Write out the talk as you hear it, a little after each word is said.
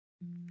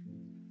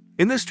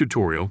In this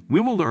tutorial, we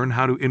will learn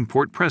how to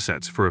import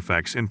presets for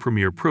effects in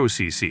Premiere Pro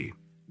CC.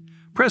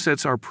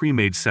 Presets are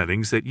pre-made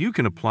settings that you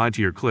can apply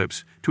to your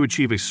clips to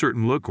achieve a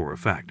certain look or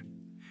effect.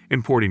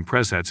 Importing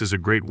presets is a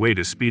great way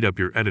to speed up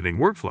your editing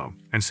workflow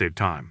and save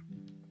time.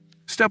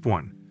 Step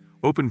 1.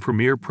 Open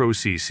Premiere Pro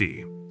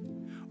CC.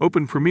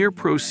 Open Premiere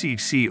Pro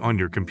CC on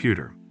your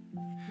computer.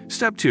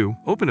 Step 2.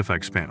 Open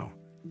Effects panel.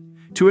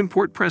 To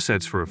import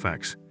presets for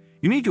effects,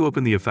 you need to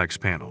open the Effects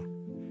panel.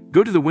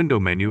 Go to the window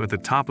menu at the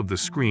top of the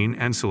screen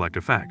and select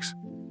Effects.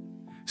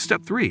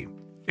 Step 3.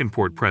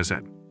 Import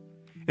preset.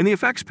 In the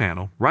Effects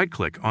panel,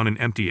 right-click on an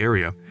empty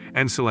area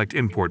and select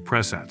Import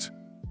Presets.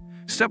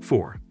 Step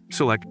 4.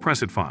 Select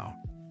Preset File.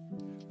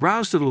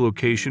 Browse to the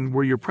location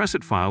where your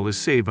preset file is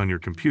saved on your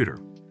computer.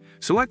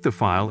 Select the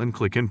file and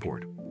click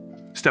Import.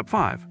 Step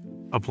 5.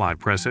 Apply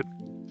preset.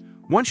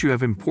 Once you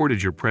have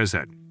imported your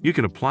preset, you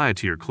can apply it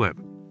to your clip.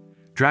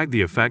 Drag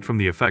the effect from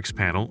the Effects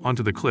panel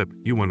onto the clip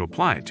you want to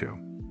apply it to.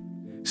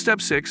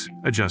 Step 6.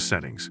 Adjust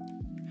settings.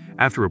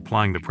 After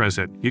applying the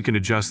preset, you can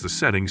adjust the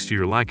settings to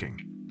your liking.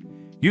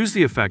 Use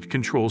the Effect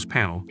Controls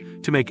panel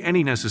to make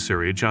any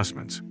necessary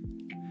adjustments.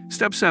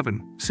 Step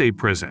 7. Save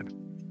preset.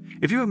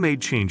 If you have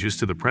made changes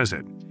to the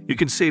preset, you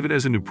can save it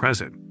as a new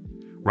preset.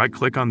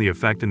 Right-click on the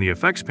effect in the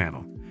Effects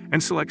panel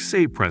and select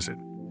Save Preset.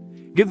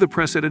 Give the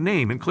preset a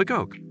name and click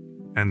OK.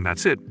 And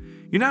that's it.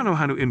 You now know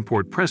how to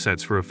import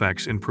presets for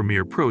effects in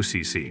Premiere Pro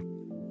CC.